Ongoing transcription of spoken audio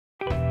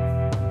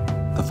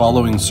The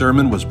following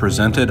sermon was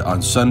presented on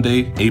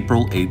Sunday,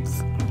 April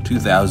 8th,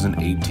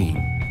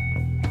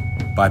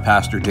 2018, by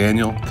Pastor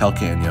Daniel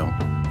Calcagno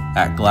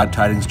at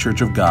Tidings Church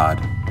of God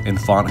in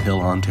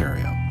Fonthill,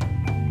 Ontario.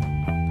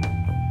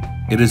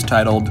 It is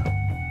titled,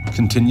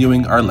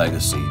 Continuing Our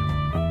Legacy.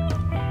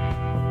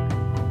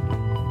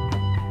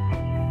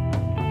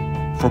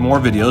 For more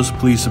videos,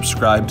 please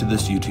subscribe to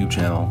this YouTube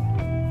channel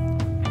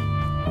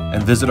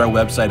and visit our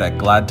website at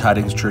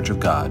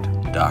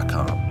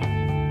gladtidingschurchofgod.com.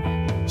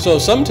 So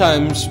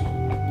sometimes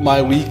my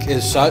week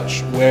is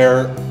such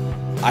where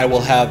I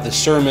will have the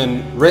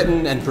sermon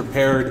written and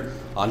prepared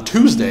on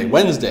Tuesday,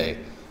 Wednesday,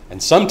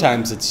 and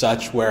sometimes it's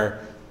such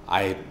where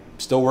I'm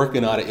still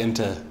working on it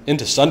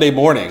into Sunday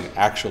morning,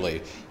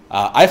 actually.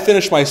 I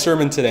finished my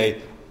sermon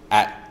today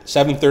at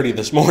 7:30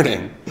 this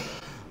morning,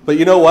 but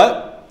you know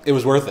what? It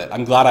was worth it.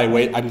 I'm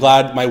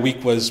glad my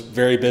week was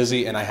very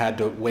busy and I had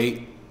to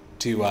wait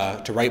to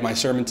write my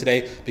sermon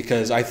today,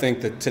 because I think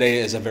that today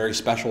is a very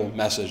special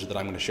message that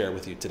I'm going to share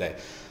with you today.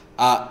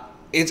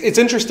 It's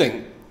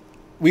interesting.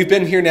 We've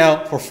been here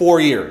now for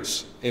 4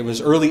 years. It was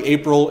early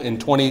April in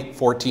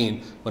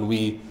 2014 when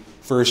we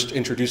first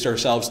introduced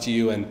ourselves to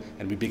you and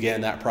we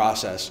began that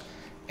process.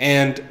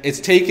 And it's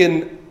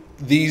taken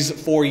these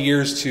 4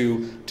 years for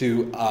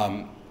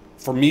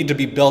me to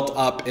be built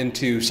up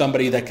into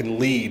somebody that can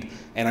lead,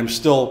 and I'm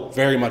still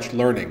very much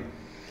learning.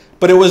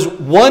 But it was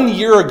 1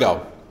 year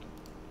ago.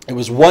 It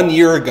was 1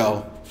 year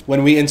ago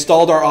when we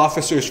installed our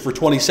officers for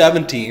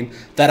 2017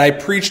 that I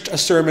preached a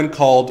sermon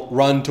called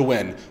Run to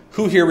Win.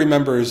 Who here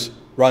remembers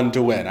Run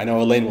to Win? I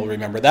know Elaine will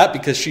remember that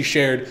because she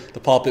shared the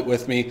pulpit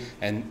with me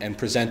and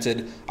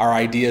presented our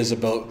ideas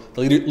about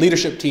the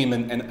leadership team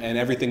and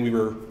everything we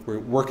were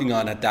working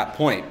on at that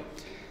point.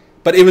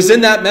 But it was in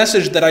that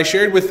message that I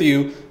shared with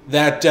you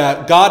that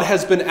God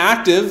has been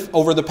active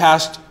over the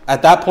past,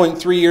 at that point,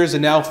 3 years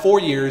and now 4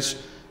 years.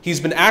 He's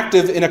been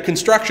active in a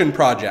construction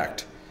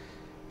project.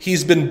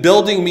 He's been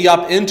building me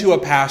up into a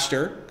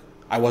pastor.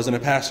 I wasn't a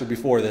pastor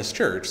before this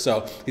church,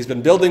 so he's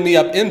been building me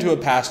up into a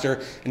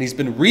pastor, and he's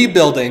been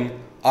rebuilding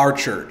our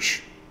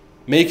church,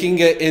 making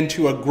it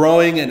into a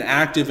growing and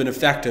active and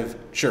effective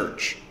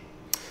church.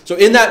 So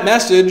in that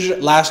message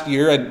last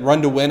year at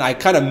Run to Win, I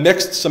kind of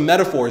mixed some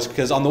metaphors,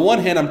 because on the one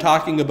hand, I'm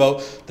talking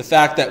about the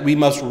fact that we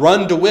must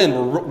run to win.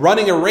 We're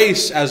running a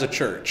race as a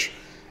church.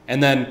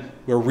 And then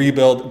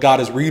God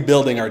is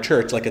rebuilding our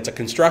church like it's a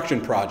construction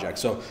project.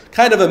 So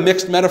kind of a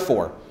mixed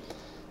metaphor.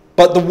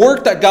 But the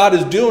work that God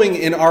is doing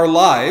in our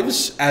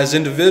lives as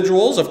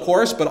individuals, of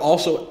course, but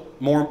also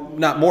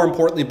not more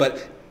importantly,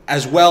 but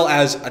as well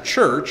as a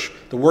church,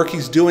 the work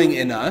he's doing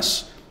in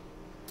us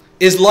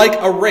is like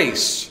a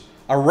race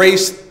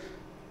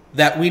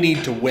that we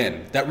need to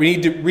win, that we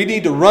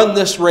need to run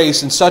this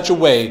race in such a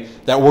way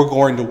that we're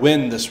going to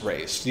win this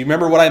race. Do you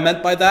remember what I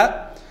meant by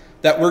that?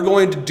 That we're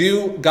going to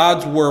do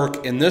God's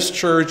work in this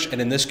church and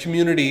in this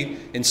community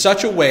in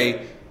such a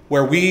way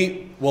where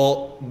we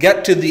will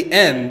get to the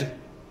end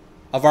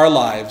of our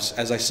lives,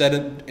 as I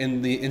said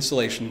in the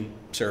installation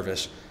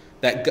service,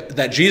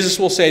 that Jesus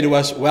will say to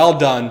us, "Well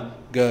done,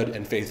 good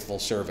and faithful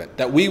servant."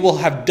 That we will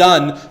have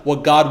done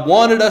what God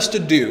wanted us to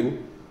do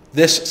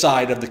this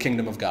side of the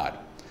kingdom of God.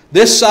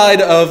 This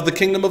side of the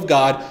kingdom of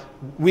God,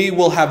 we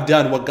will have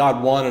done what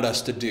God wanted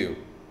us to do.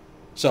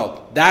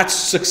 So that's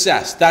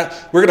success. That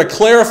we're going to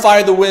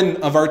clarify the win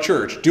of our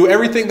church. Do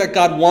everything that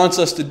God wants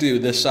us to do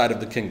this side of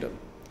the kingdom.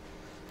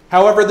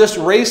 However, this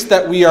race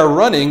that we are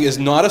running is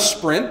not a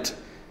sprint.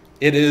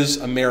 It is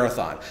a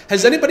marathon.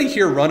 Has anybody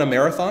here run a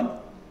marathon?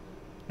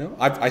 No?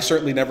 I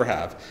certainly never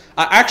have.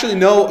 I actually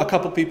know a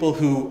couple people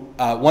who,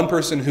 one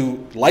person who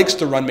likes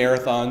to run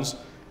marathons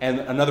and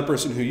another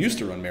person who used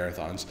to run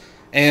marathons.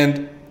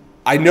 And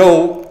I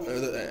know,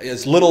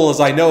 as little as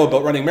I know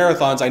about running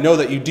marathons, I know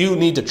that you do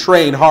need to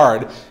train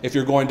hard if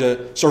you're going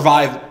to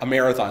survive a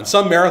marathon.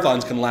 Some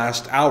marathons can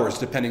last hours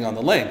depending on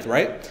the length,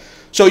 right?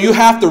 So you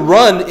have to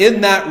run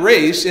in that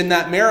race, in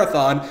that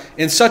marathon,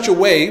 in such a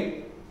way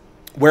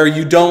where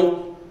you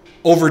don't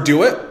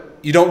overdo it.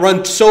 You don't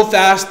run so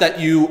fast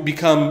that you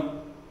become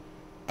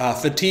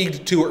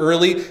fatigued too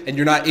early and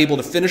you're not able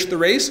to finish the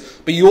race,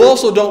 but you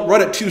also don't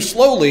run it too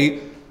slowly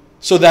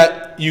so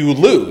that you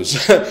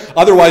lose.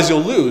 Otherwise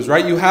you'll lose,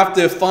 right? You have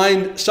to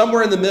find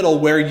somewhere in the middle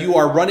where you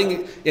are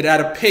running it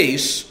at a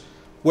pace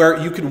where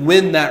you can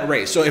win that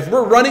race. So if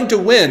we're running to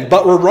win,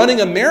 but we're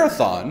running a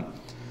marathon,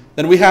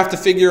 then we have to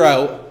figure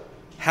out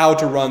how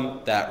to run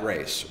that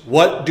race.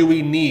 What do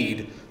we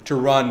need to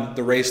run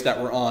the race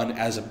that we're on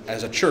as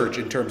a church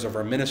in terms of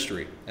our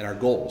ministry and our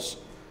goals?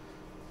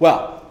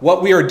 Well,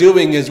 what we are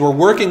doing is we're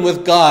working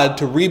with God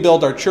to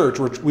rebuild our church.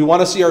 We want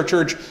to see our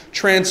church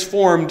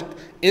transformed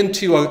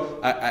into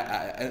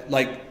an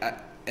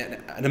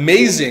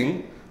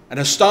amazing, an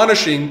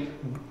astonishingly,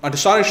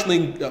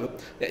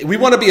 we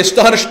want to be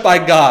astonished by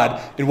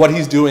God in what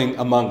he's doing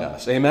among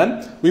us.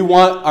 Amen? We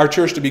want our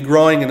church to be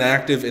growing and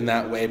active in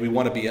that way. We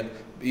want to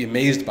be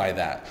amazed by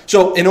that.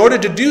 So in order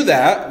to do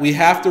that, we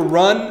have to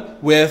run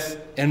with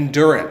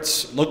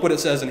endurance. Look what it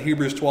says in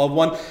Hebrews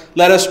 12:1.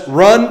 Let us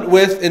run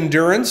with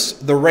endurance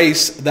the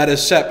race that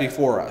is set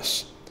before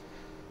us.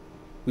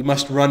 we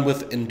must run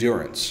with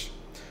endurance.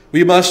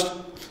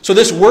 So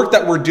this work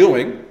that we're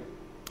doing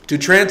to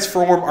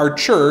transform our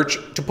church,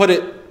 to put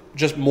it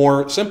just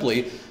more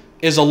simply,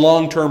 is a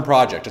long-term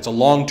project. It's a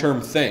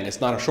long-term thing. It's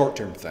not a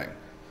short-term thing.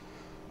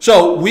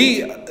 So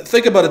we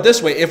think about it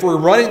this way. If we're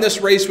running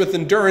this race with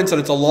endurance and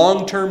it's a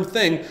long-term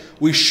thing,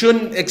 we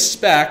shouldn't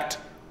expect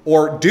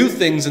or do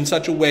things in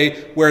such a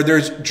way where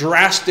there's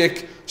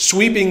drastic,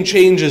 sweeping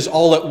changes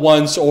all at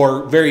once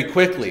or very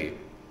quickly.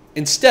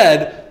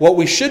 Instead, what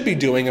we should be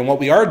doing and what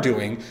we are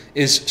doing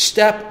is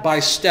step by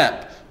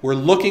step. We're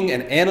looking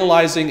and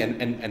analyzing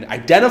and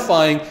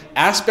identifying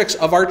aspects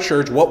of our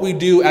church, what we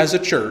do as a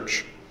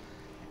church.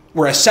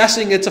 We're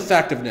assessing its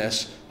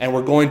effectiveness, and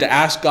we're going to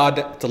ask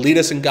God to lead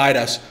us and guide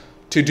us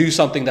to do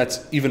something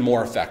that's even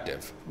more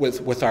effective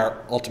with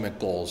our ultimate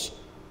goals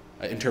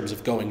in terms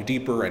of going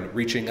deeper and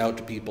reaching out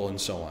to people and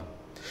so on.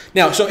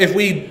 Now, so if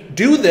we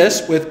do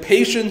this with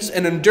patience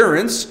and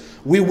endurance,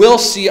 we will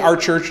see our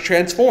church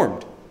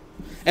transformed.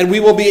 And we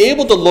will be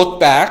able to look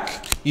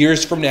back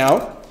years from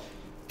now,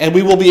 and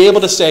we will be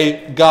able to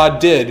say, God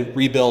did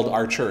rebuild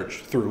our church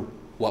through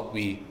what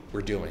we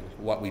were doing,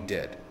 what we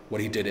did, what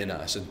he did in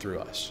us and through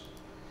us.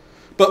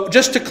 But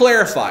just to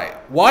clarify,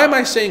 why am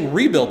I saying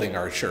rebuilding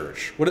our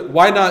church?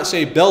 Why not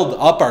say build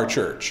up our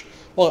church?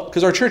 Well,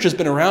 because our church has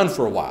been around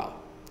for a while,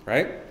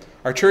 right?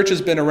 Our church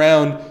has been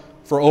around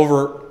for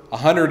over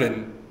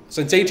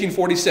since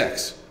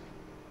 1846.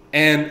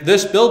 And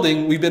this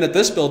building, we've been at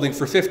this building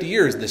for 50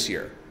 years this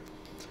year.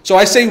 So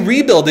I say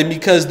rebuilding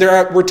because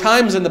there were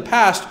times in the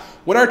past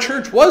when our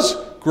church was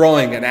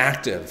growing and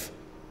active,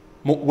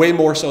 way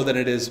more so than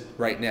it is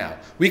right now.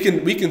 We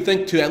can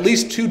think to at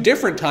least 2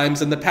 different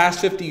times in the past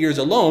 50 years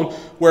alone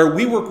where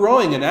we were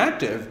growing and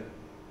active,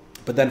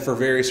 but then for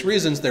various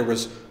reasons there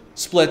was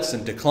splits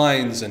and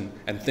declines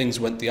and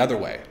things went the other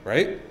way,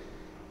 right?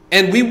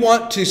 And we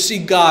want to see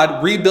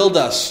God rebuild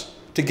us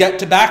to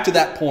get back to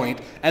that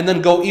point and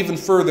then go even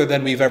further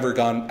than we've ever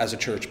gone as a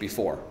church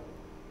before.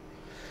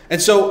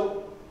 And so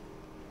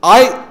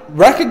I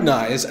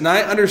recognize and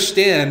I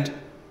understand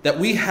that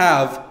we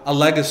have a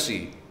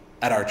legacy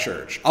at our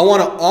church. I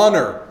want to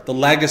honor the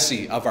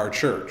legacy of our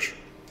church.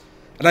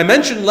 And I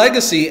mention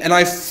legacy and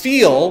I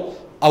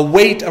feel a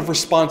weight of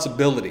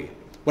responsibility.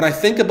 When I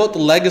think about the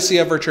legacy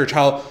of our church,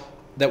 how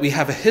that we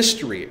have a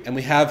history and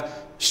we have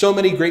so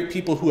many great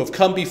people who have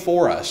come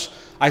before us,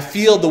 I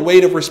feel the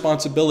weight of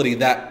responsibility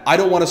that I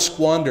don't want to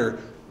squander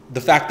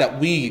the fact that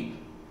we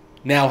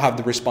now have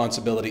the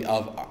responsibility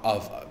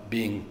of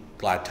being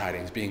Glad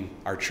Tidings, being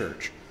our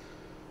church.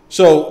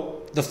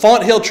 So the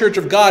Fonthill Church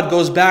of God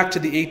goes back to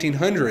the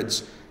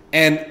 1800s,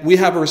 and we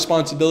have a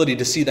responsibility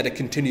to see that it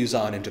continues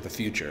on into the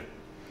future.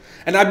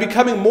 And I'm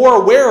becoming more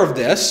aware of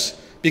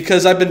this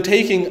because I've been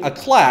taking a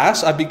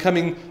class. I'm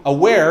becoming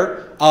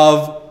aware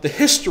of the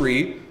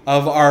history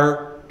of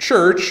our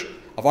church,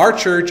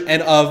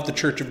 and of the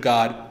Church of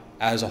God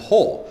as a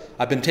whole.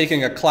 I've been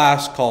taking a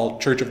class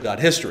called Church of God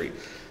History.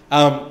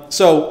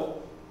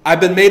 So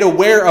I've been made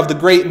aware of the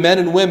great men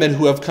and women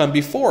who have come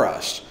before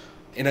us.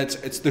 And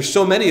there's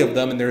so many of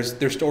them, and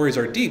their stories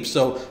are deep,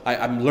 so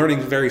I'm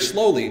learning very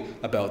slowly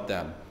about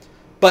them.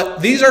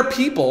 But these are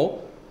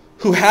people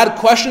who had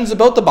questions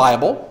about the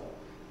Bible,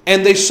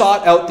 and they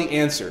sought out the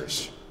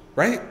answers,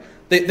 right?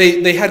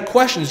 They had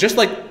questions, just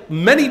like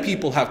many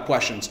people have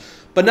questions.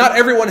 But not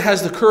everyone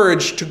has the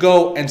courage to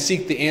go and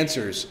seek the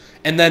answers.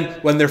 And then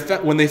when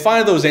they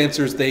find those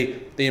answers,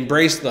 they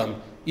embrace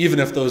them, even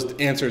if those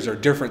answers are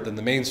different than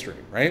the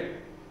mainstream, right?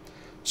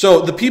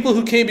 So the people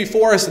who came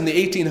before us in the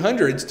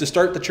 1800s to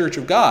start the Church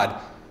of God,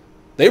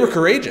 they were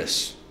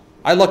courageous.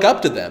 I look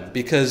up to them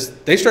because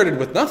they started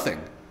with nothing.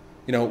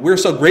 You know, we're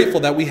so grateful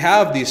that we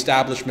have the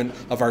establishment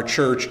of our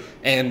church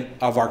and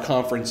of our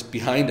conference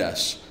behind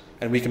us,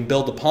 and we can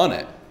build upon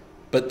it.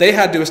 But they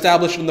had to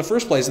establish it in the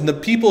first place. And the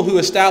people who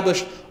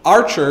established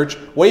our church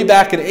way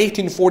back in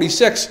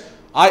 1846,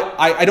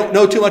 I don't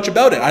know too much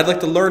about it. I'd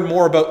like to learn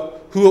more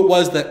about who it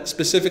was that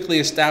specifically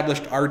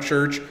established our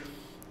church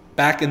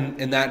back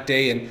in that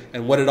day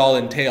and what it all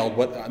entailed,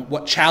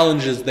 what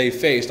challenges they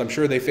faced. I'm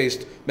sure they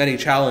faced many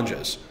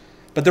challenges.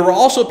 But there were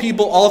also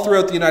people all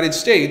throughout the United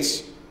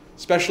States,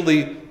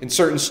 especially in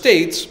certain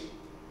states,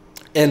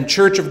 and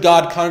Church of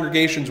God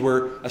congregations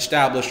were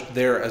established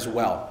there as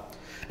well.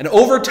 And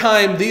over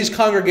time, these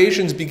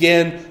congregations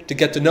began to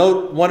get to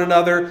know one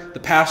another. The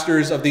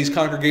pastors of these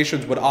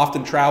congregations would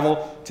often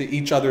travel to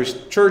each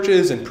other's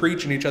churches and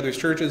preach in each other's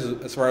churches,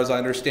 as far as I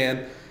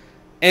understand.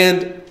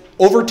 And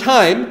over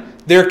time,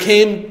 there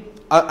came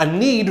a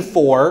need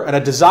for and a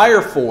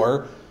desire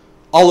for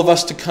all of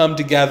us to come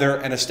together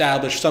and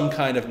establish some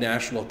kind of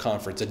national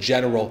conference, a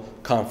general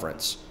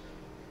conference.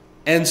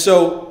 And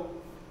so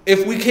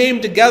if we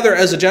came together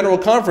as a general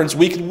conference,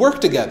 we could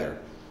work together.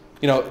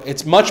 You know,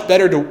 it's much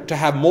better to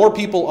have more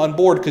people on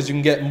board because you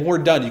can get more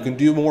done. You can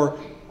do more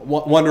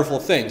wonderful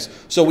things.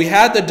 So we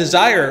had the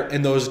desire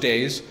in those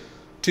days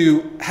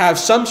to have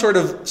some sort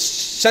of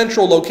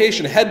central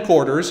location,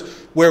 headquarters,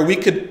 where we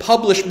could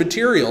publish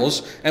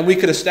materials and we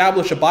could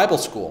establish a Bible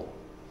school.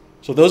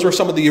 So those were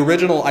some of the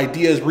original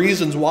ideas,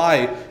 reasons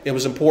why it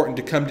was important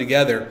to come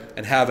together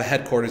and have a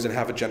headquarters and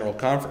have a general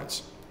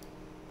conference.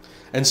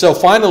 And so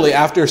finally,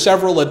 after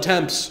several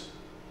attempts,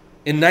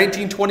 in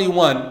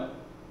 1921,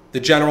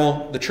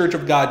 the Church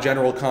of God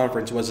General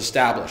Conference was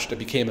established. It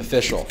became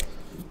official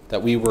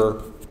that we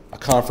were a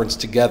conference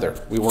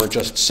together. We weren't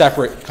just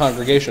separate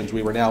congregations.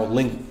 We were now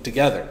linked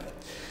together.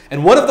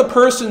 And one of the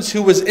persons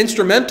who was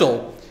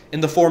instrumental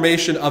in the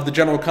formation of the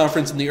General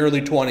Conference in the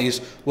early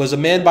 20s was a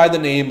man by the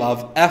name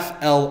of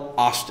F.L.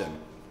 Austin.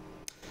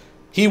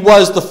 He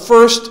was the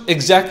first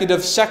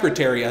executive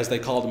secretary, as they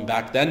called him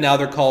back then. Now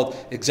they're called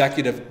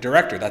executive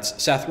director.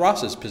 That's Seth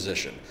Ross's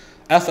position.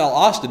 F.L.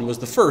 Austin was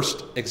the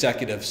first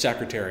executive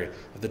secretary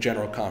of the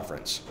General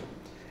Conference.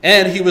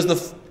 And he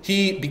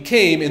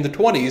became, in the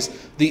 20s,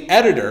 the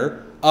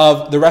editor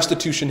of the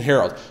Restitution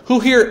Herald. Who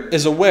here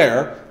is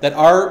aware that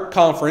our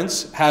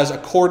conference has a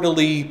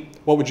quarterly,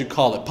 what would you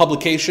call it,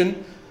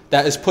 publication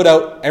that is put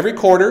out every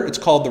quarter? It's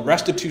called the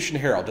Restitution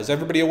Herald. Is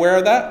everybody aware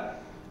of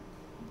that?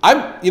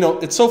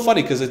 It's so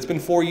funny because it's been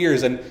 4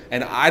 years and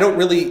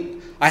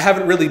I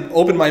haven't really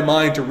opened my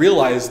mind to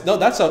realize, no,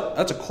 that's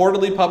a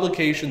quarterly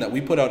publication that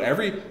we put out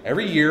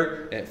every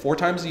year, 4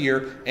 times a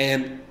year,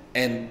 and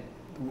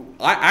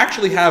I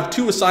actually have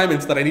 2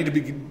 assignments that I need to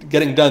be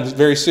getting done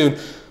very soon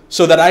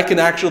so that I can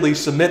actually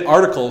submit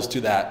articles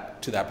to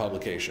that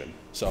publication.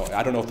 So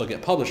I don't know if they'll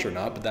get published or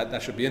not, but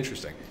that should be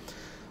interesting.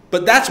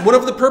 But that's one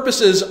of the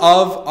purposes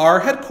of our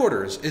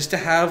headquarters, is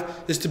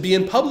to be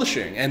in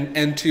publishing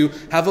and to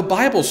have a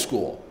Bible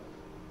school.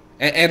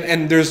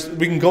 And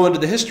we can go into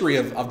the history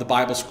of the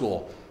Bible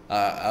school.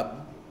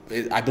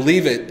 I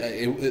believe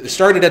it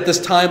started at this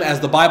time as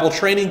the Bible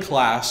training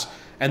class,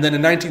 and then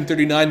in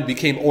 1939 it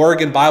became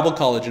Oregon Bible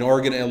College in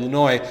Oregon,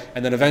 Illinois,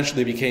 and then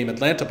eventually became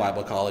Atlanta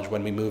Bible College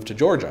when we moved to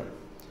Georgia.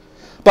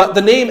 But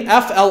the name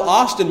F.L.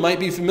 Austin might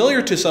be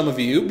familiar to some of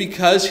you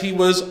because he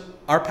was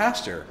our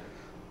pastor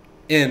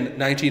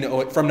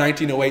from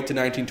 1908 to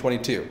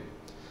 1922.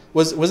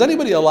 Was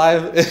anybody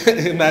alive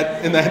in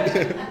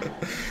that?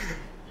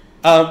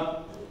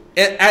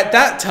 At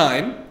that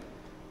time,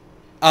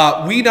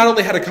 we not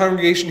only had a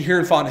congregation here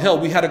in Fonthill,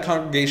 we had a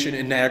congregation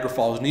in Niagara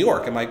Falls, New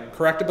York. Am I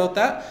correct about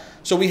that?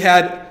 So we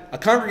had a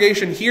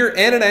congregation here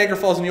and in Niagara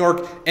Falls, New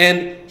York,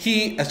 and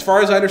he, as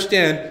far as I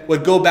understand,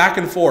 would go back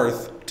and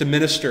forth to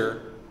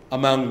minister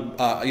among,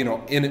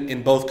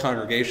 in both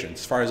congregations,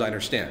 as far as I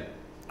understand.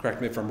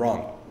 Correct me if I'm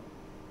wrong.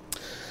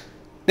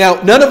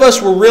 Now, none of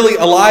us were really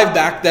alive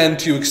back then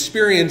to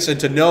experience and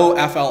to know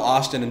F.L.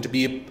 Austin and to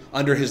be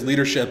under his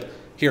leadership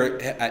here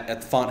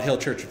at the Fonthill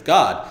Church of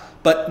God.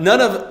 But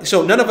none of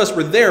us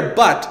were there,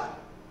 but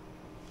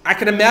I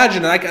can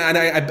imagine, and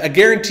I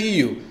guarantee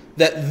you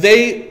that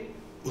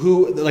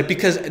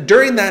because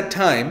during that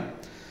time,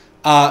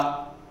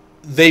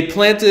 they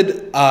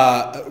planted,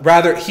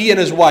 he and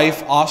his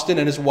wife, Austin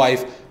and his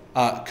wife,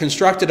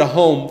 constructed a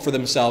home for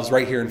themselves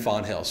right here in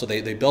Fonthill. So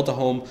they built a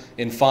home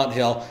in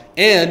Fonthill,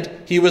 and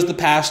he was the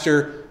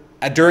pastor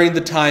during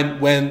the time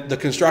when the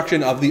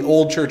construction of the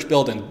old church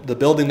building, the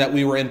building that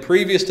we were in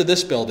previous to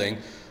this building,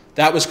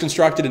 that was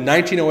constructed in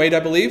 1908, I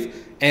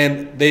believe,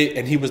 and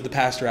he was the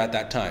pastor at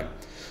that time.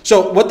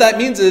 So what that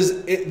means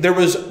is there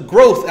was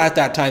growth at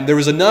that time. There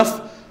was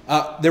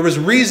there was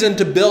reason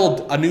to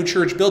build a new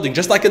church building.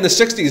 Just like in the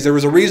 60s, there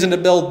was a reason to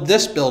build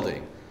this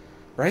building,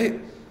 right?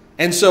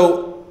 And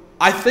so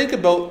I think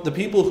about the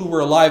people who were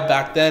alive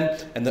back then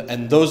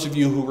and those of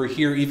you who were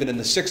here even in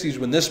the 60s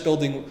when this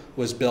building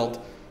was built,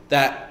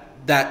 that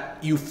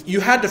you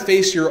had to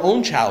face your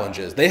own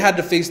challenges. They had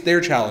to face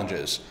their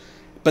challenges.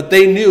 But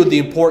they knew the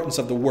importance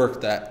of the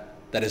work that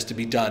is to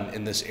be done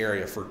in this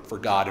area for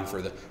God and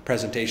for the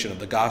presentation of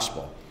the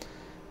gospel.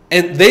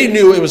 And they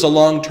knew it was a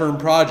long-term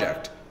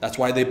project. That's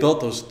why they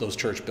built those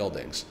church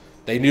buildings.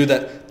 They knew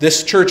that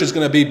this church is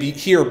going to be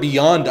here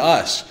beyond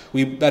us.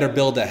 We better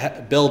build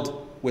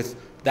with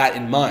that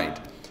in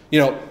mind.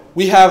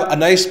 We have a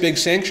nice big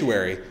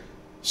sanctuary.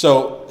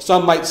 So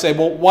some might say,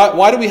 well,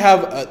 why do we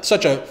have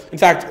in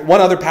fact, one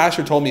other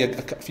pastor told me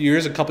a couple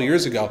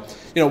years ago,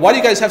 why do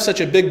you guys have such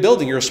a big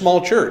building? You're a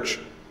small church.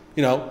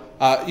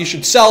 You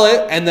should sell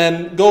it and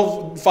then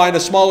go find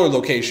a smaller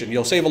location.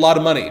 You'll save a lot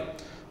of money.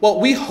 Well,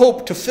 we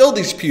hope to fill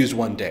these pews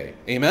one day.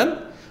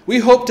 Amen? We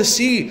hope to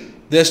see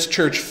this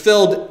church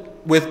filled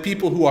with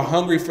people who are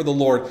hungry for the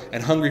Lord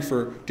and hungry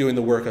for doing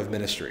the work of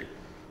ministry.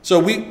 So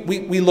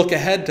we look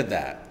ahead to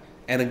that.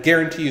 And I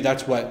guarantee you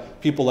that's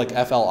what people like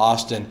F.L.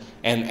 Austin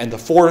and the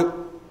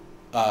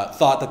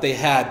forethought that they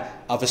had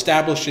of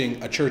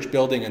establishing a church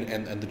building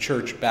and the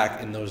church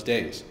back in those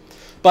days.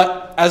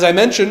 But as I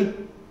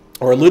mentioned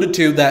or alluded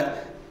to,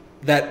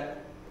 that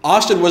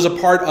Austin was a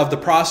part of the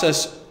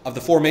process of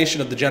the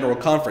formation of the General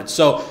Conference.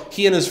 So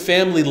he and his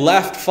family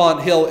left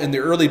Fonthill in the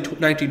early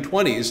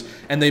 1920s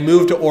and they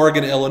moved to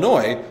Oregon,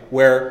 Illinois,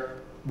 where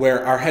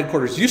our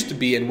headquarters used to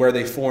be and where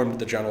they formed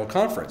the General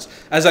Conference.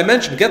 As I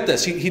mentioned, get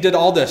this, he did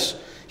all this.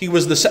 He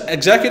was the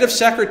executive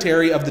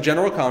secretary of the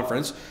General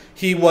Conference.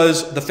 He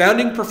was the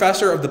founding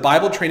professor of the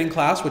Bible training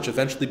class, which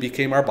eventually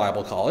became our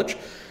Bible college.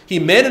 He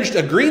managed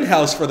a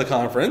greenhouse for the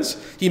conference.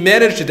 He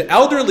managed an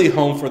elderly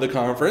home for the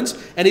conference.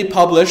 And he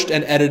published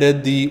and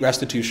edited the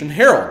Restitution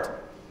Herald.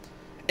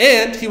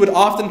 And he would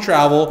often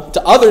travel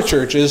to other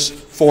churches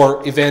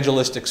for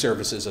evangelistic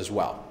services as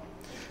well.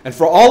 And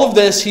for all of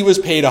this, he was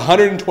paid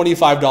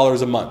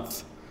 $125 a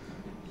month,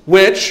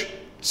 which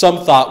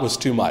some thought was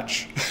too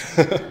much.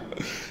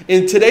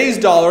 In today's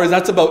dollars,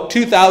 that's about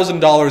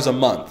 $2,000 a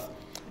month.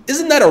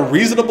 Isn't that a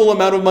reasonable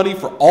amount of money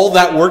for all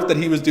that work that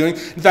he was doing?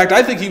 In fact,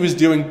 I think he was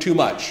doing too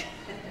much.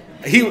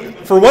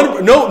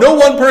 No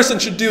one person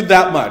should do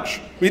that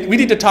much. We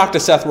need to talk to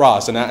Seth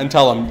Ross and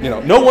tell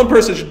him, no one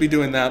person should be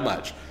doing that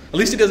much. At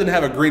least he doesn't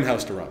have a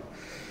greenhouse to run.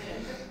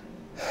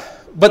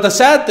 But the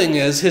sad thing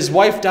is, his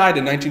wife died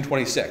in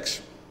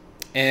 1926.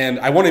 And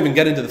I won't even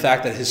get into the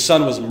fact that his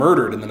son was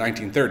murdered in the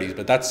 1930s,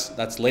 but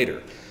that's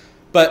later.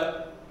 But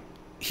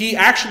he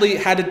actually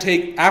had to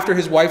take, after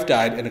his wife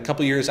died, and a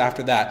couple years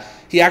after that,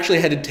 he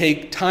actually had to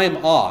take time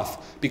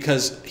off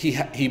because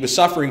he was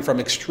suffering from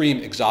extreme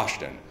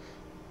exhaustion.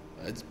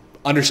 It's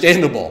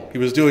understandable. He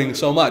was doing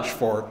so much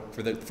for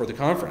the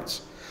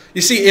conference.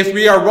 You see, if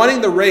we are running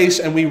the race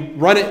and we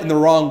run it in the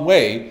wrong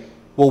way,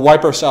 we'll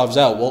wipe ourselves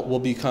out. We'll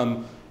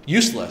become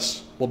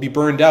useless. We'll be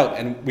burned out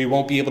and we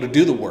won't be able to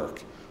do the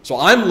work. So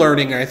I'm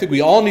learning, and I think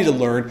we all need to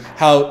learn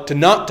how to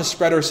not to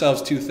spread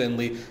ourselves too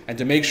thinly and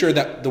to make sure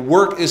that the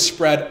work is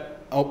spread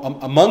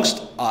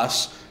amongst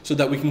us so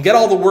that we can get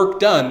all the work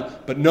done,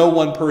 but no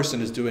one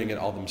person is doing it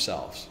all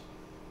themselves.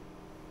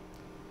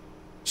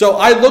 So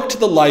I look to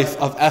the life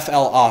of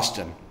F.L.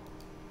 Austin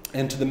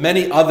and to the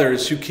many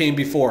others who came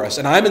before us,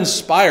 and I'm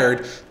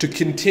inspired to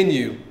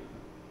continue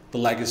the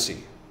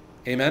legacy.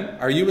 Amen?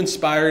 Are you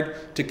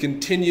inspired to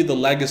continue the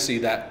legacy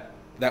that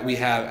we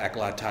have at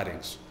Glad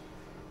Tidings?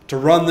 To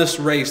run this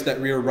race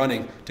that we are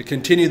running, to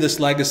continue this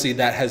legacy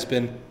that has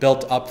been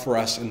built up for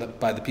us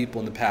by the people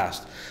in the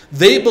past.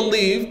 They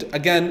believed,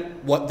 again,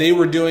 what they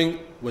were doing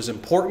was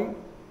important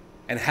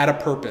and had a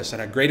purpose,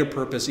 and a greater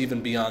purpose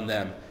even beyond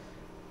them.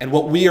 And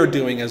what we are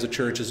doing as a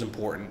church is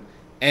important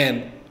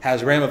and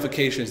has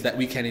ramifications that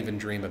we can't even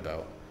dream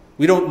about.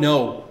 We don't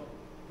know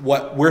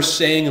what we're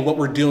saying and what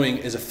we're doing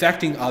is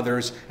affecting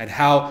others and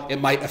how it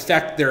might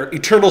affect their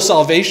eternal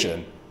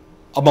salvation,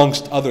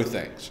 amongst other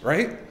things,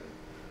 right?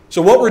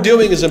 So what we're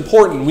doing is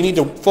important. We need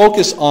to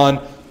focus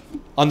on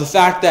the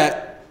fact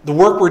that the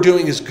work we're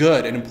doing is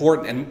good and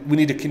important, and we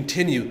need to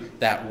continue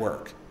that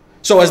work.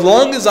 So as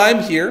long as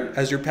I'm here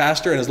as your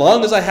pastor, and as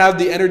long as I have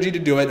the energy to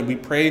do it, and we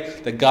pray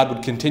that God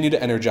would continue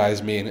to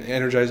energize me and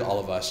energize all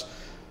of us,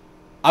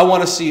 I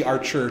want to see our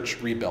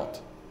church rebuilt.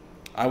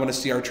 I want to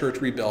see our church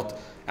rebuilt,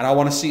 and I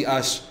want to see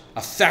us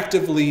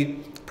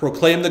effectively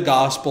proclaim the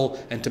gospel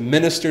and to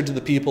minister to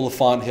the people of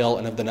Fonthill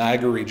and of the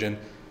Niagara region.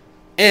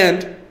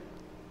 And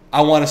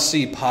I want to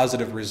see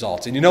positive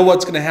results. And you know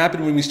what's going to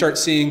happen when we start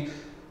seeing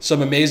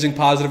some amazing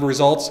positive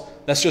results?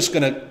 It's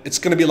going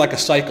to be like a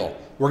cycle.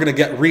 We're going to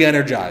get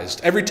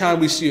re-energized. Every time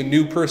we see a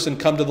new person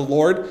come to the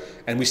Lord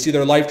and we see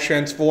their life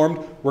transformed,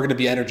 we're going to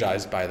be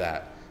energized by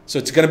that. So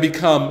it's going to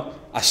become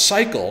a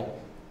cycle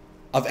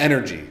of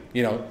energy,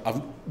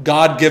 of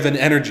God-given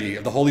energy,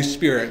 of the Holy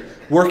Spirit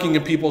working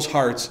in people's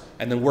hearts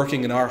and then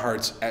working in our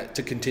hearts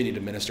to continue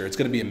to minister. It's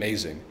going to be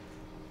amazing.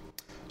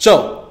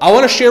 So I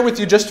want to share with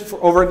you just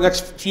over the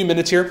next few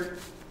minutes here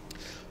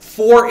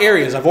 4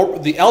 areas.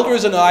 The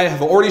elders and I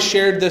have already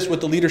shared this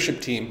with the leadership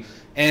team,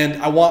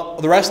 and I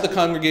want the rest of the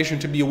congregation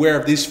to be aware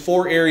of these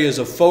 4 areas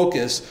of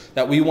focus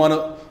that we want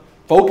to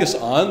focus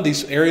on,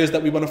 these areas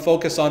that we want to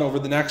focus on over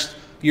the next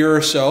year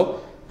or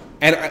so.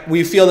 And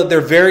we feel that they're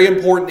very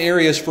important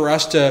areas for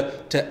us to,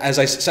 as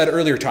I said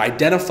earlier, to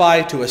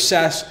identify, to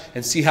assess,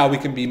 and see how we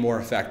can be more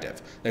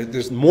effective.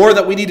 There's more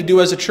that we need to do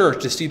as a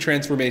church to see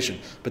transformation,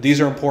 but these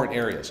are important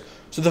areas.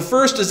 So the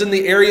first is in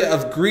the area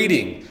of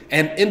greeting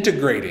and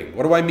integrating.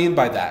 What do I mean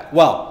by that?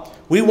 Well,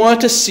 we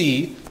want to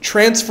see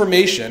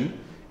transformation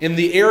in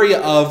the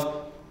area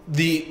of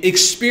the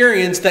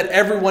experience that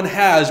everyone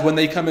has when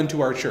they come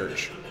into our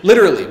church.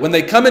 Literally, when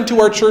they come into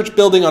our church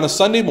building on a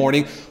Sunday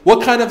morning,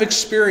 what kind of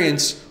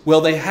experience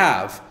will they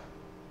have?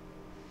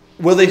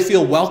 Will they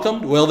feel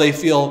welcomed? Will they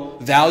feel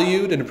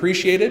valued and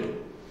appreciated?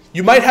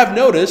 You might have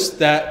noticed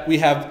that we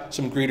have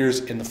some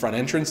greeters in the front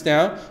entrance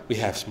now. We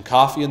have some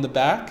coffee in the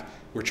back.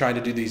 We're trying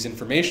to do these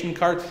information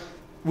cards.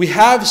 We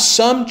have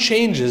some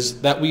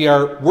changes that we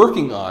are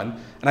working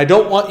on, and I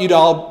don't want you to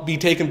all be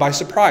taken by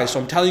surprise, so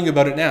I'm telling you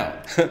about it now.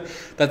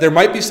 That there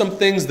might be some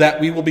things that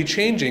we will be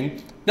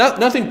changing.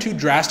 Nothing too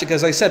drastic.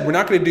 As I said, we're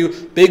not going to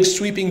do big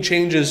sweeping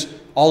changes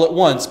all at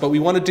once, but we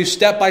want to do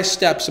step by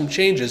step some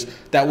changes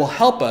that will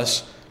help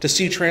us to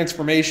see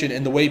transformation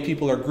in the way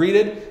people are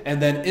greeted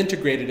and then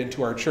integrated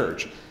into our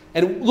church.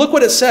 And look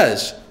what it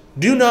says.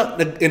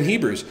 In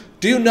Hebrews,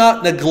 do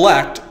not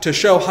neglect to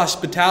show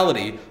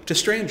hospitality to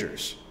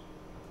strangers.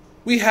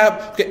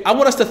 I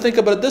want us to think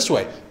about it this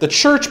way. The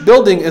church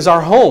building is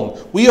our home.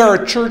 We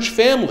are a church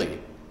family,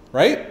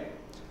 right?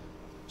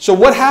 So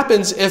what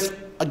happens if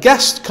a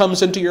guest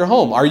comes into your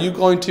home? Are you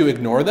going to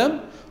ignore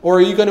them, or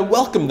are you going to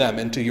welcome them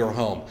into your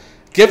home?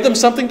 Give them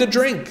something to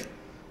drink.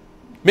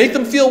 Make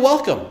them feel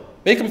welcome.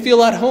 Make them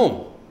feel at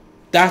home.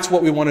 That's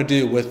what we want to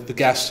do with the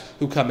guests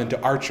who come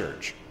into our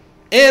church.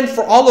 And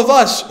for all of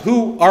us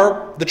who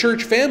are the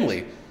church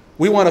family,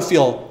 we want to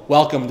feel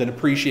welcomed and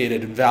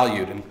appreciated and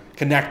valued and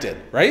connected,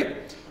 right?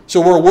 So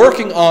we're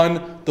working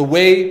on the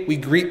way we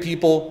greet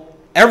people,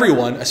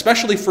 everyone,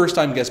 especially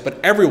first-time guests,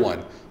 but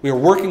everyone. We are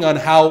working on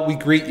how we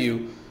greet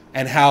you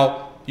and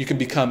how you can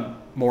become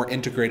more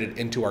integrated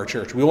into our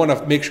church. We want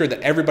to make sure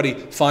that everybody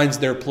finds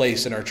their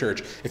place in our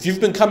church. If you've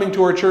been coming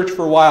to our church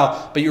for a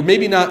while, but you're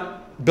maybe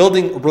not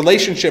building a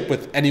relationship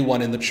with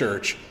anyone in the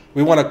church,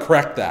 we want to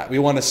correct that. We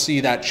want to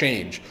see that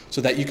change so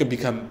that you can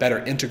become better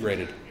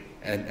integrated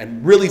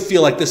and really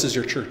feel like this is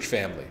your church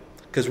family,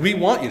 because we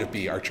want you to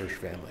be our church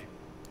family.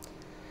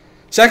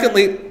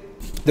 Secondly,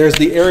 there's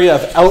the area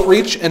of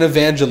outreach and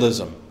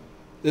evangelism.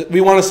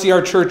 We want to see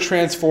our church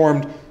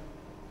transformed.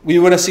 We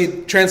want to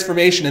see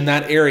transformation in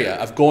that area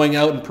of going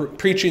out and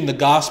preaching the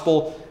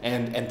gospel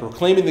and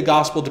proclaiming the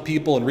gospel to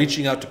people and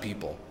reaching out to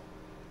people.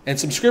 And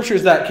some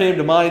scriptures that came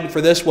to mind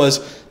for this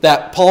was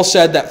that Paul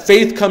said that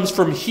faith comes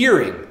from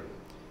hearing.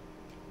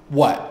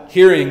 What?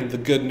 Hearing the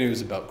good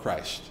news about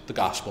Christ, the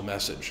gospel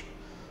message.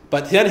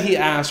 But then he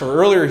asked, or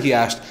earlier he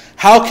asked,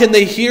 how can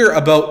they hear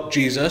about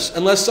Jesus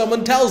unless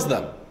someone tells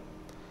them?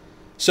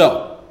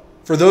 So,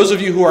 for those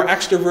of you who are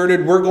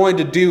extroverted, we're going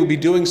to be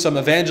doing some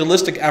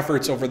evangelistic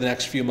efforts over the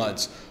next few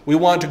months. We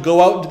want to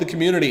go out into the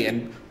community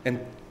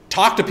and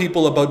talk to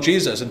people about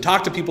Jesus and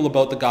talk to people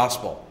about the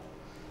gospel.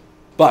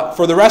 But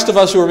for the rest of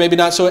us who are maybe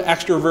not so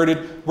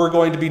extroverted, we're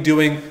going to be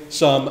doing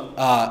some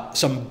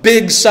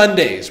big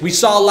Sundays. We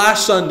saw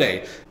last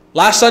Sunday.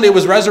 Last Sunday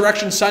was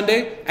Resurrection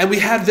Sunday, and we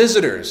had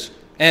visitors.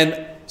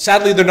 And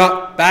sadly, they're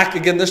not back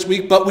again this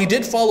week, but we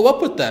did follow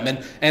up with them.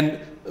 And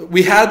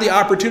we had the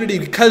opportunity,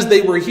 because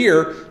they were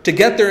here, to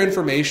get their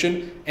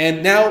information,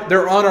 and now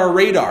they're on our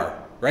radar,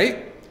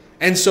 right?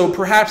 And so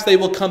perhaps they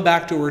will come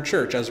back to our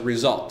church as a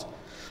result.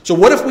 So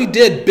what if we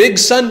did big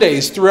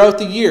Sundays throughout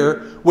the year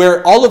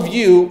where all of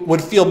you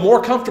would feel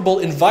more comfortable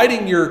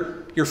inviting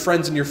your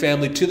friends and your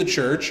family to the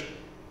church,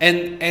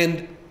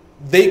 and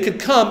they could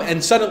come,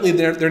 and suddenly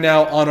they're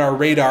now on our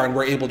radar and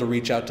we're able to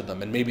reach out to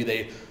them, and maybe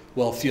they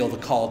will feel the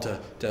call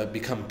to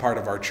become part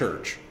of our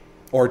church,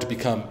 or to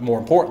become, more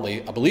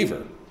importantly, a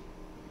believer.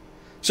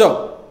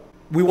 So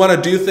we want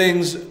to do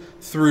things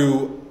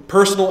through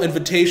personal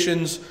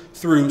invitations,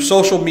 through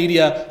social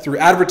media, through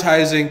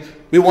advertising.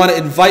 We want to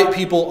invite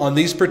people on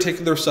these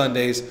particular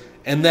Sundays.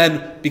 And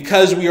then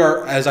because we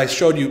are, as I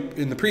showed you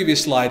in the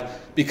previous slide,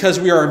 because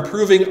we are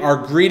improving our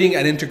greeting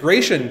and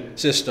integration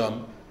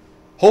system,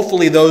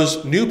 hopefully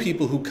those new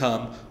people who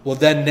come will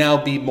then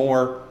now be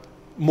more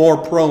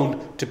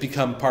prone to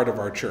become part of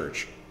our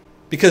church.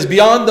 Because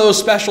beyond those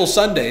special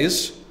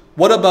Sundays,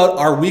 what about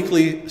our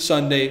weekly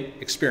Sunday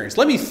experience?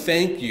 Let me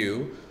thank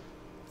you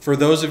for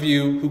those of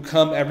you who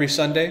come every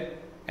Sunday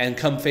and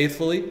come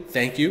faithfully.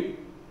 Thank you.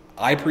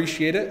 I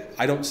appreciate it.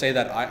 I don't say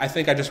that. I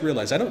think I just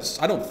realized I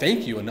don't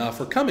thank you enough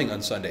for coming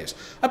on Sundays.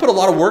 I put a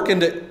lot of work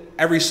into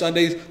every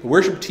Sunday. The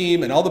worship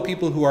team and all the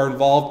people who are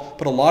involved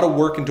put a lot of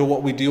work into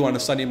what we do on a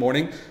Sunday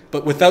morning.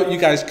 But without you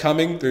guys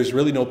coming, there's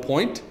really no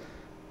point.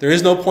 There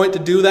is no point to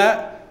do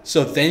that.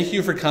 So thank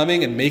you for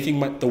coming and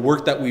making the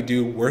work that we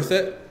do worth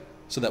it,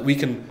 so that we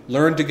can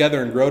learn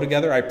together and grow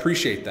together. I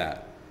appreciate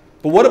that.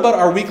 But what about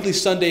our weekly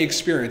Sunday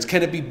experience?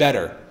 Can it be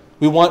better?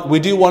 We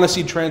do want to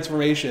see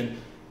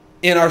transformation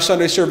in our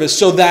Sunday service,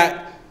 so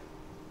that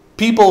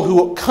people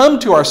who come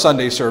to our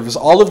Sunday service,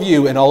 all of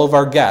you and all of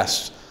our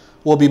guests,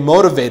 will be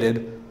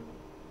motivated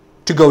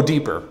to go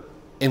deeper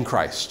in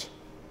Christ.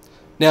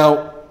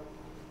 Now,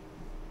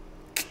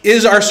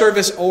 is our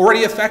service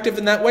already effective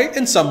in that way?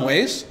 In some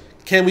ways.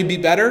 Can we be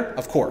better?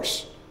 Of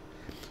course.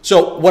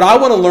 So what I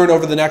want to learn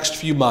over the next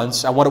few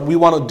months, and what we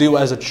want to do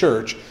as a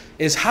church,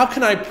 is how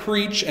can I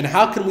preach and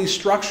how can we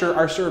structure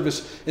our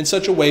service in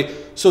such a way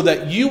so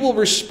that you will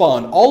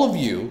respond, all of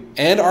you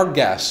and our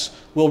guests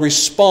will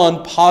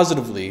respond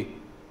positively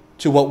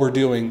to what we're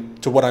doing,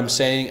 to what I'm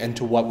saying, and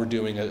to what we're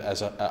doing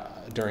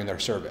during their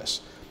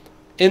service.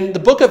 In the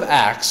book of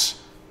Acts,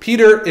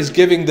 Peter is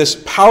giving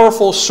this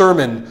powerful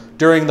sermon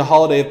during the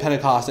holiday of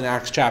Pentecost in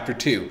Acts chapter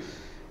 2.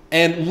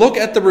 And look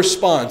at the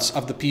response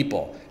of the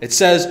people. It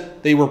says,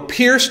 they were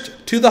pierced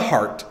to the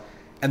heart,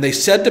 and they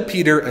said to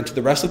Peter and to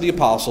the rest of the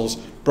apostles,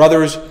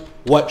 brothers,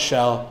 what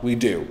shall we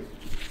do?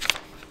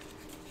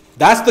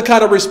 That's the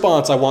kind of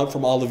response I want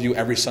from all of you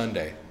every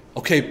Sunday.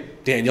 Okay,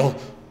 Daniel,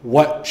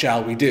 what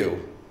shall we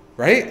do?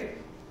 Right?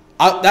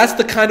 That's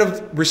the kind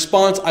of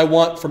response I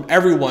want from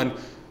everyone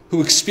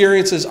who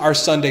experiences our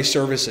Sunday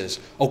services.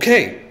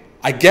 Okay,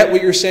 I get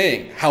what you're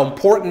saying, how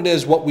important it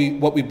is what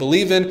we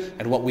believe in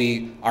and what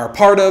we are a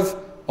part of.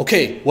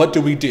 Okay, what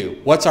do we do?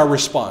 What's our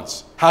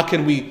response? How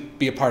can we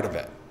be a part of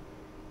it?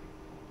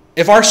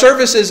 If our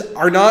services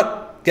are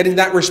not getting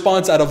that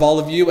response out of all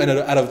of you and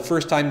out of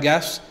first-time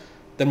guests,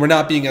 then we're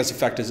not being as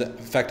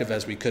effective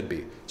as we could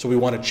be. So we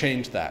want to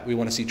change that. We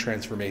want to see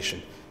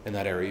transformation in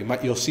that area.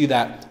 You'll see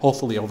that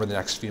hopefully over the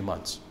next few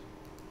months.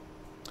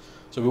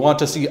 So we want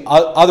to see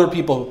other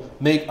people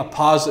make a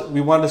positive.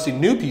 We want to see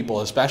new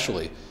people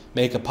especially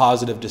make a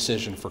positive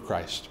decision for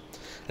Christ.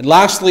 And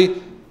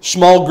lastly,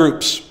 small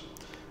groups.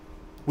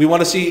 We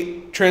want to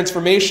see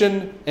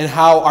transformation in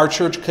how our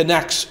church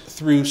connects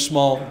through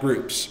small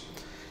groups.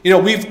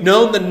 We've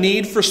known the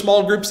need for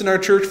small groups in our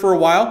church for a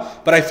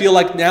while, but I feel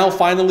like now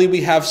finally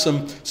we have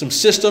some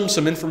systems,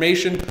 some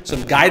information,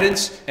 some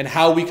guidance in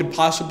how we could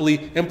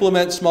possibly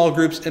implement small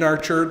groups in our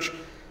church.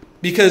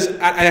 Because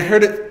I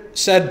heard it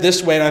said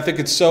this way, and I think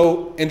it's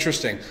so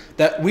interesting,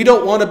 that we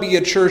don't want to be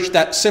a church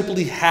that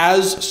simply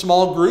has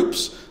small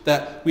groups,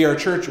 that we are a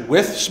church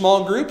with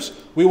small groups.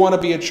 We want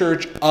to be a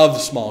church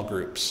of small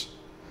groups.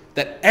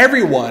 That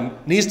everyone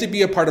needs to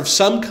be a part of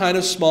some kind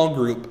of small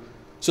group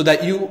so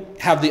that you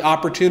have the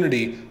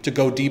opportunity to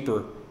go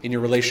deeper in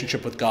your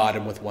relationship with God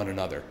and with one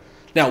another.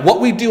 Now, what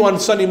we do on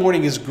Sunday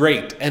morning is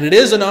great, and it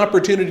is an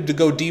opportunity to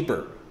go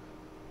deeper.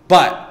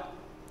 But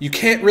you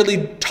can't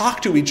really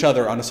talk to each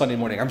other on a Sunday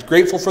morning. I'm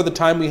grateful for the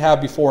time we have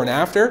before and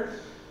after,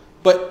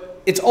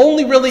 but it's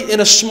only really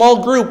in a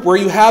small group where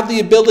you have the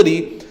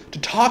ability to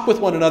talk with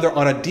one another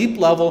on a deep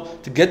level,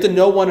 to get to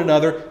know one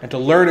another, and to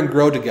learn and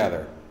grow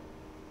together.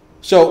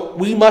 So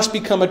we must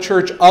become a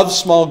church of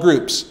small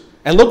groups.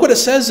 And look what it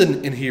says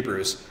in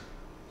Hebrews.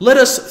 Let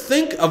us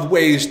think of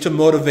ways to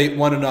motivate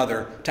one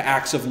another to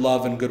acts of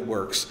love and good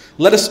works.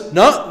 Let us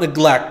not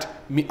neglect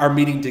our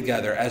meeting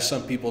together, as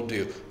some people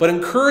do, but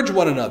encourage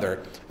one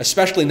another,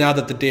 especially now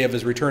that the day of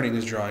his returning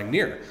is drawing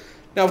near.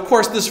 Now, of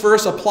course, this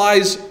verse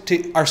applies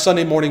to our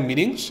Sunday morning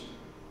meetings,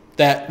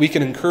 that we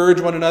can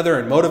encourage one another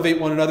and motivate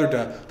one another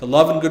to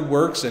love and good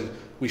works, and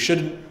we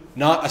should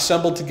not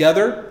assemble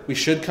together. We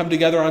should come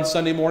together on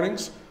Sunday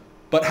mornings.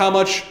 But how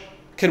much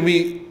can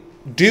we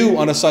do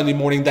on a Sunday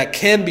morning that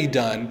can be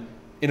done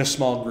in a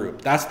small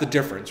group? That's the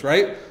difference,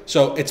 right?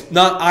 So it's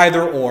not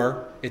either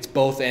or, it's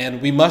both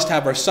and. We must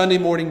have our Sunday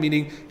morning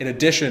meeting in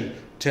addition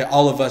to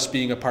all of us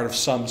being a part of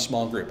some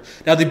small group.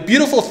 Now, the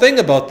beautiful thing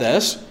about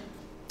this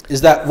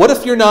is that what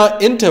if you're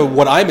not into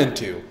what I'm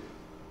into?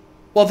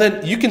 Well,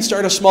 then you can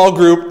start a small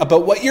group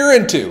about what you're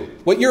into,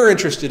 what you're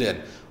interested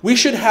in. We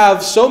should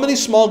have so many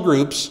small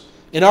groups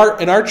in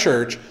our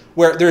church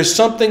where there's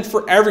something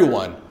for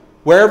everyone,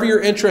 wherever your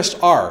interests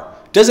are.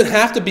 Doesn't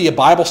have to be a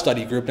Bible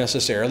study group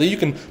necessarily. You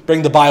can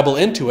bring the Bible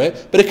into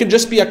it, but it can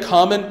just be a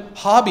common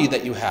hobby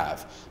that you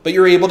have. But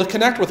you're able to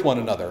connect with one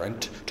another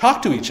and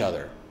talk to each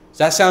other. Does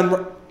that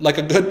sound like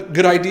a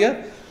good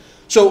idea?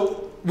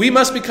 So we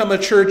must become a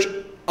church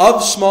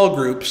of small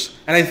groups,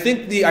 and I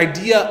think the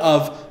idea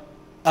of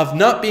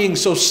not being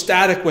so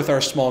static with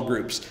our small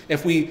groups,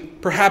 if we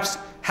perhaps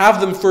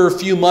have them for a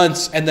few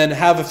months and then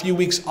have a few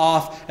weeks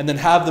off and then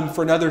have them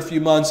for another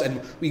few months,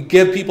 and we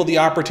give people the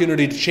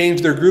opportunity to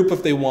change their group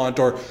if they want,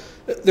 or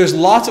there's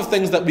lots of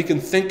things that we can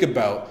think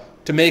about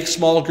to make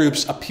small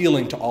groups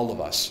appealing to all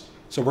of us.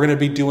 So we're going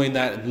to be doing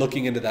that and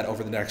looking into that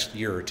over the next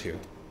year or two.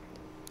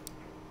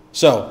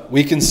 So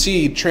we can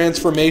see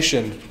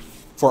transformation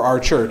for our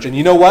church. And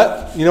you know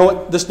what? You know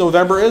what this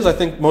November is? I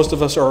think most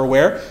of us are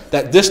aware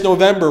that this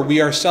November we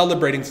are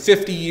celebrating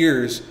 50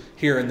 years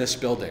here in this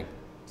building.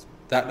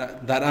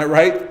 That not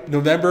right?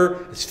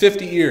 November is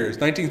 50 years,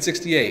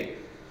 1968.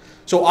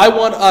 So I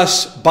want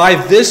us, by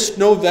this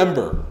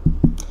November,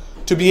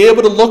 to be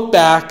able to look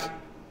back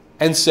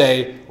and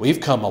say, we've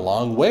come a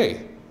long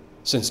way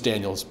since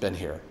Daniel's been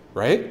here,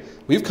 right?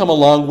 We've come a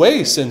long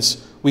way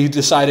since we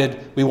decided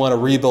we want to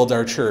rebuild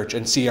our church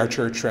and see our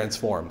church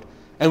transformed.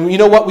 And you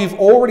know what? We've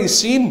already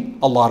seen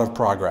a lot of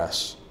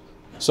progress.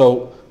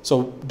 So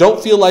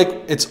don't feel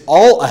like it's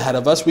all ahead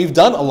of us. We've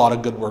done a lot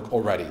of good work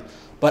already.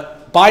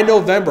 But by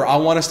November, I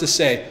want us to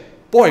say,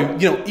 boy,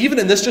 even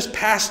in this just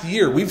past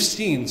year, we've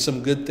seen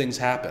some good things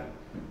happen.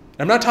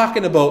 I'm not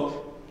talking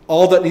about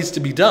all that needs to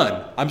be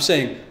done. I'm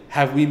saying,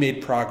 have we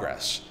made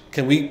progress?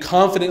 Can we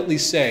confidently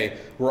say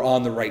we're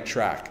on the right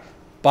track?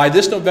 By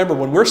this November,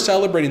 when we're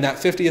celebrating that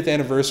 50th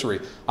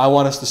anniversary, I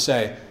want us to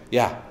say,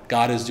 yeah,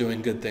 God is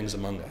doing good things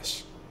among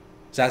us.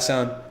 Does that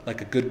sound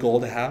like a good goal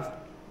to have?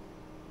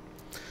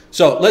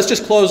 So let's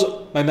just close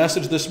my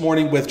message this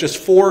morning with just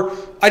four.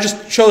 I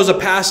just chose a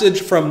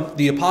passage from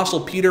the Apostle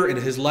Peter in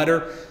his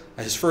letter,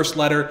 his first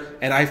letter,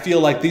 and I feel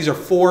like these are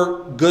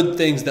four good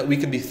things that we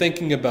can be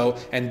thinking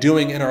about and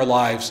doing in our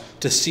lives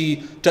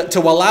to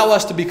allow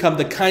us to become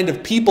the kind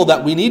of people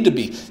that we need to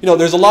be.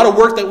 There's a lot of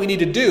work that we need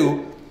to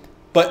do,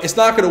 but it's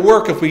not going to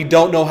work if we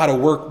don't know how to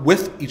work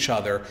with each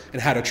other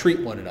and how to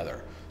treat one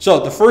another. So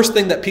the first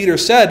thing that Peter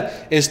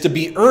said is to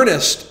be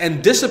earnest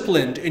and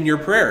disciplined in your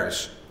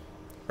prayers,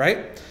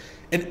 right?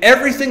 In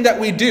everything that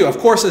we do, of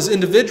course, as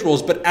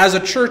individuals, but as a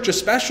church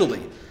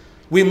especially,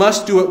 we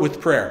must do it with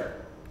prayer.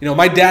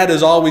 My dad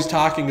is always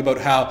talking about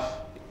how,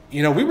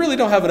 we really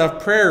don't have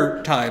enough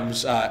prayer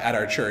times at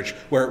our church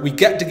where we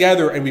get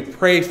together and we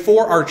pray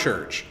for our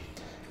church,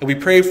 and we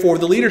pray for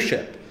the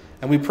leadership,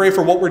 and we pray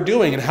for what we're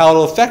doing and how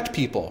it'll affect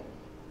people.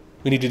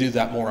 We need to do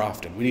that more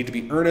often. We need to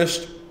be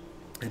earnest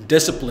and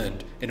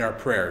disciplined in our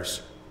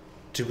prayers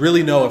to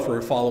really know if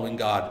we're following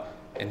God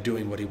and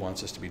doing what he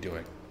wants us to be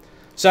doing.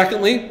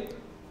 Secondly,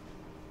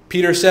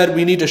 Peter said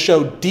we need to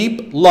show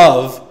deep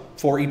love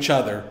for each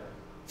other,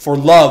 for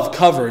love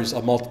covers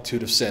a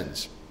multitude of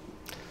sins.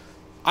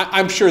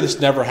 I'm sure this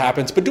never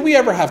happens, but do we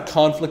ever have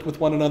conflict with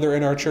one another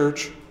in our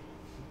church?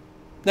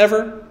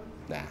 Never?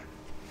 Nah.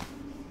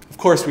 Of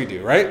course we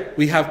do, right?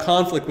 We have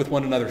conflict with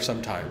one another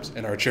sometimes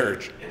in our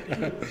church.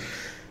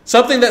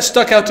 Something that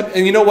stuck out to me,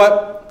 and you know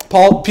what?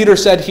 Peter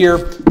said here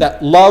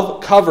that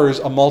love covers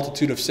a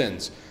multitude of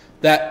sins.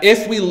 That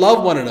if we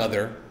love one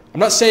another, I'm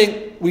not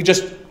saying we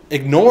just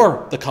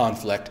ignore the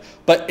conflict,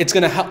 but it's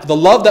going to help. The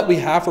love that we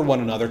have for one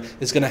another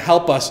is going to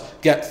help us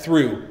get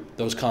through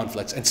those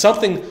conflicts. And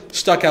something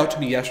stuck out to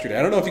me yesterday.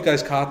 I don't know if you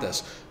guys caught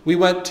this. We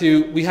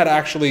had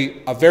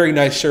actually a very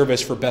nice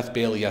service for Beth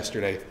Bailey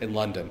yesterday in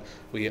London.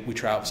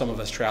 Some of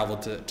us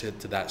traveled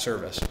to that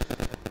service.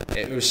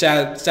 It was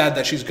sad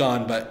that she's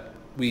gone, but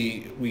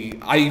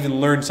I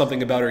even learned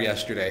something about her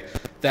yesterday.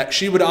 That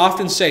she would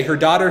often say, her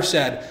daughter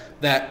said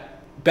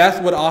that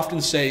Beth would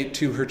often say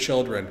to her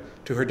children,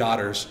 to her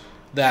daughters,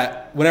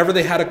 that whenever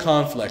they had a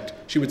conflict,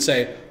 she would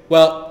say,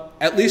 well,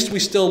 at least we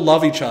still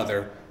love each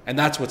other, and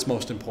that's what's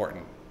most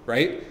important,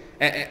 right?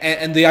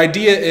 And the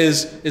idea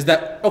is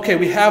that, okay,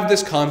 we have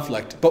this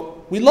conflict,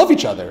 but we love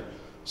each other,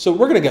 so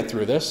we're going to get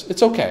through this.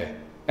 It's okay.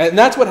 And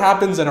that's what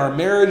happens in our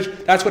marriage.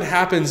 That's what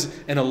happens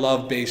in a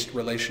love-based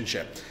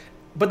relationship.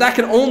 But that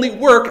can only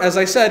work, as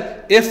I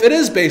said, if it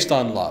is based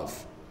on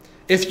love.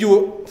 If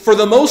you, for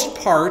the most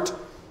part,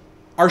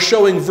 are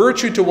showing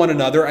virtue to one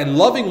another and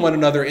loving one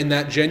another in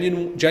that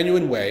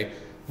genuine way,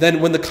 then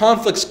when the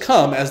conflicts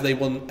come, as they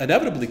will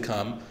inevitably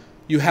come,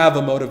 you have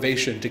a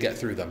motivation to get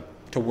through them,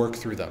 to work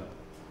through them.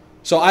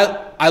 So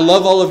I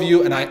love all of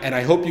you, and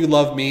I hope you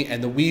love me,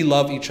 and that we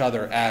love each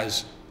other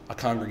as a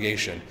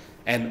congregation.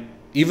 And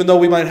even though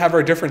we might have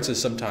our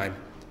differences sometime,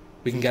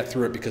 we can get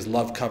through it because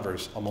love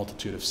covers a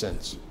multitude of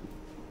sins.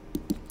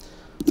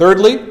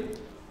 Thirdly,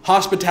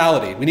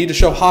 hospitality. We need to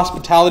show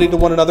hospitality to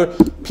one another.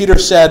 Peter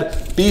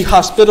said, be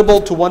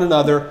hospitable to one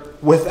another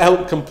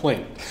without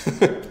complaint.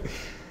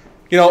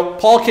 You know,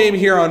 Paul came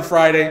here on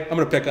Friday. I'm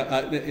going to pick,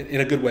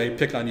 in a good way,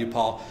 pick on you,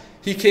 Paul.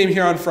 He came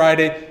here on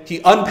Friday.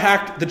 He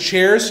unpacked the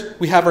chairs.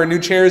 We have our new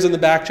chairs in the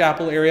back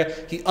chapel area.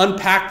 He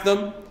unpacked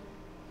them,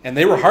 and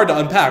they were hard to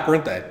unpack,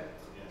 weren't they?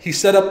 He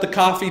set up the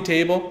coffee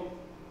table.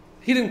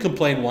 He didn't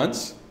complain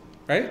once,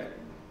 right?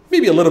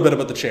 Maybe a little bit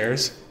about the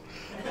chairs.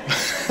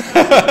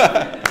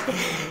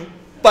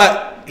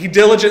 But he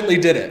diligently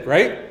did it,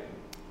 right?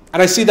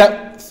 And I see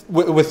that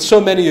with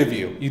so many of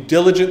you. You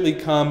diligently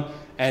come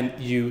and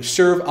you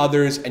serve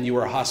others and you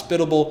are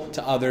hospitable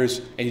to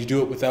others and you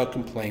do it without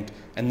complaint.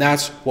 And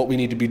that's what we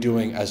need to be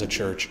doing as a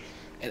church.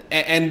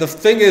 And the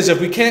thing is, if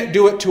we can't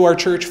do it to our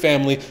church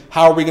family,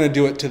 how are we going to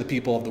do it to the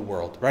people of the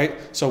world, right?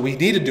 So we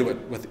need to do it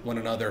with one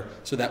another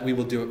so that we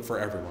will do it for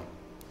everyone.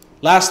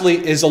 Lastly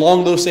is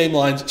along those same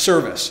lines,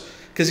 service.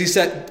 Because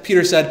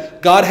Peter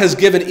said, God has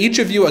given each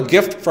of you a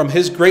gift from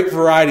his great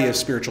variety of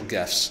spiritual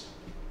gifts.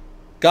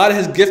 God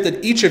has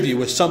gifted each of you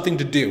with something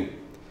to do.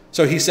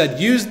 So he said,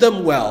 use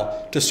them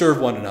well to serve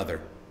one another.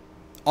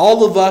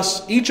 All of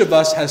us, each of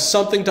us has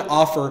something to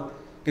offer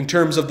in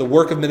terms of the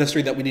work of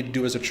ministry that we need to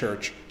do as a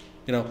church.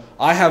 You know,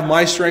 I have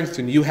my strength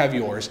and you have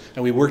yours,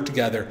 and we work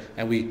together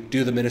and we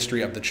do the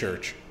ministry of the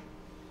church.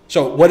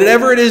 So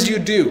whatever it is you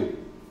do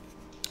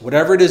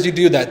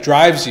that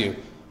drives you,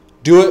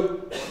 do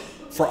it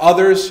for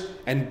others,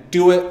 and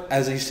do it,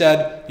 as he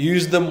said,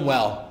 use them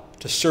well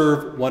to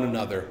serve one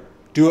another.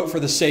 Do it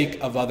for the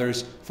sake of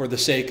others, for the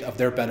sake of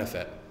their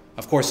benefit.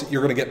 Of course,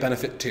 you're going to get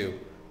benefit too.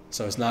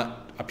 So it's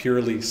not a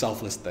purely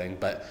selfless thing,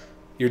 but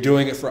you're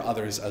doing it for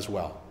others as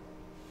well.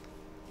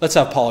 Let's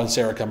have Paul and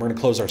Sarah come. We're going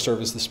to close our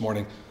service this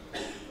morning.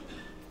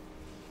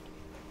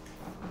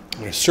 We're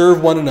going to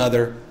serve one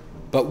another,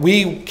 but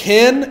we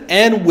can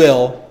and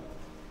will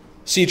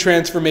see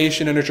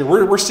transformation in our church.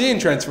 We're seeing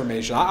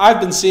transformation. I've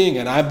been seeing it,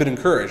 and I've been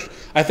encouraged.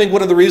 I think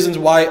one of the reasons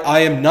why I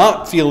am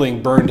not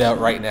feeling burned out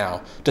right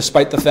now,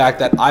 despite the fact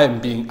that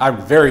I'm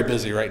very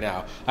busy right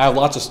now. I have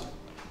lots of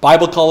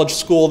Bible college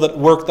school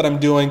work that I'm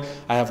doing.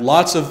 I have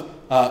lots of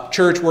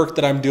church work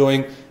that I'm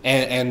doing,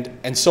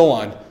 and so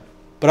on.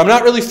 But I'm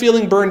not really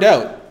feeling burned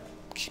out.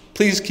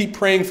 Please keep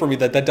praying for me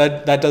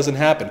that doesn't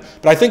happen.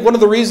 But I think one of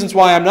the reasons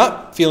why I'm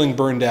not feeling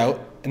burned out,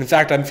 and in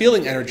fact I'm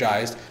feeling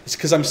energized, is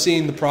because I'm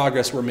seeing the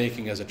progress we're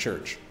making as a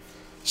church.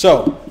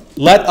 So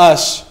let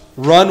us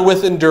run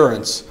with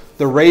endurance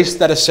the race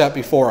that is set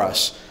before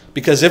us.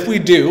 Because if we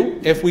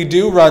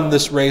do run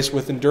this race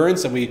with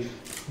endurance and we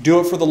do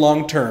it for the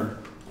long term,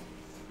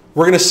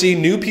 we're going to see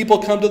new people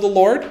come to the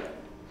Lord.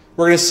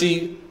 We're going to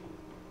see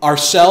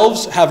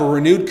ourselves have a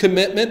renewed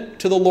commitment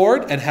to the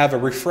Lord and have a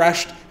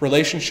refreshed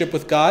relationship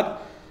with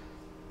God.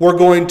 We're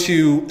going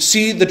to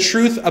see the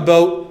truth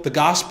about the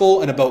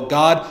gospel and about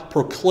God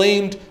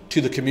proclaimed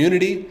to the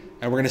community,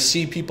 and we're going to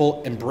see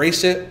people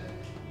embrace it.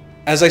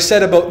 As I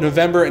said about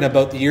November and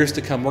about the years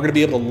to come, we're going to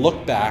be able to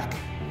look back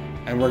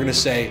and we're going to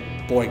say,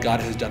 boy, God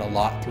has done a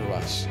lot through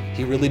us.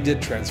 He really did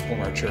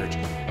transform our church,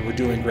 and we're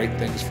doing great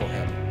things for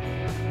him.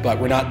 But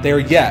we're not there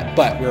yet,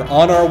 but we're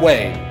on our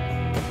way.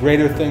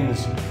 Greater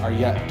things are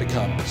yet to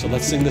come. So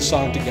let's sing this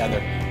song together.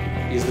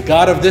 He is the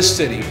God of this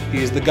city.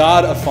 He is the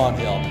God of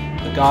Fonthill,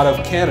 the God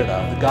of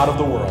Canada, the God of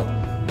the world.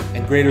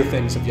 And greater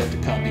things have yet to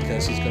come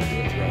because he's going to do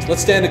it through us.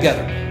 Let's stand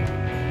together.